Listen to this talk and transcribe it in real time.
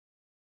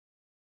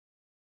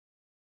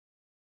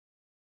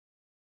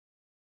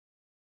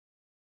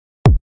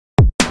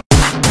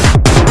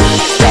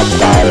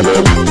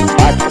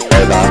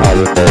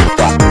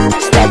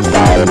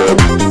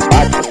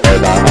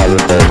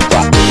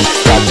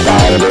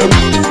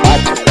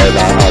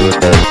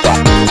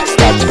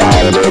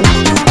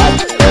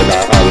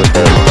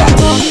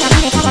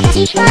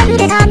まる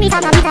で神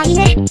様みたい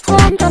ね。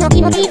本当の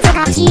気持ち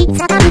探し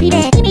坂無理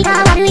で君が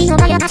悪いの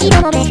が私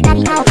どもで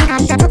何かを感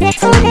じたとて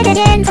それで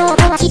現像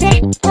とはし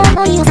て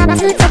思いを覚ま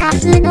すとか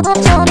普の極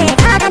上で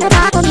ただの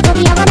過去に飛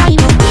び合わない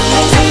の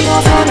平成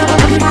のその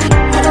僕が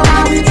言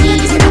葉を打ち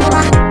するの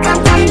は簡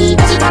単に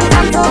時間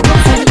感と個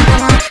性か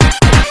な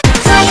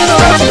最後の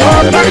話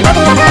を僕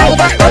が書い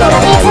たこの場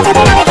に育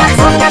てられた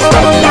そんなも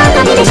のになん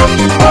かにでしょ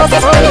どうせ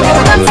そういうの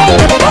が完成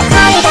無けど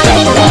書いた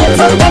君の身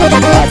そんでむか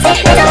くって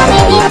目覚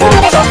めには来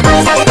るでしょ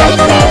愛されたい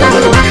と願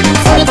うのは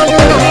そうという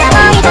ので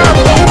甘いと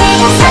見てるね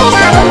最後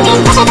は本人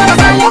としてたら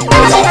さんの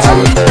話がそ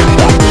ん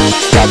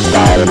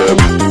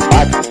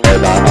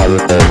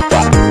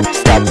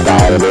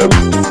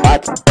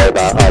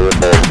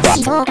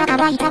人が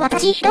乾いた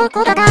私ど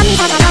こが神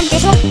様なんで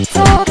しょ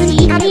遠くに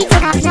光と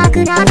かな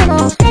くなっても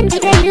演じ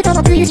ていると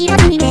もつゆ知ら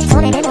ずにねそ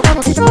れでもこ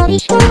のストーリー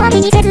終わり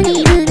にせず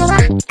にいるのは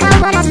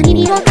変わらず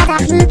耳を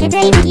傾け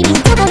ている君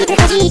どこに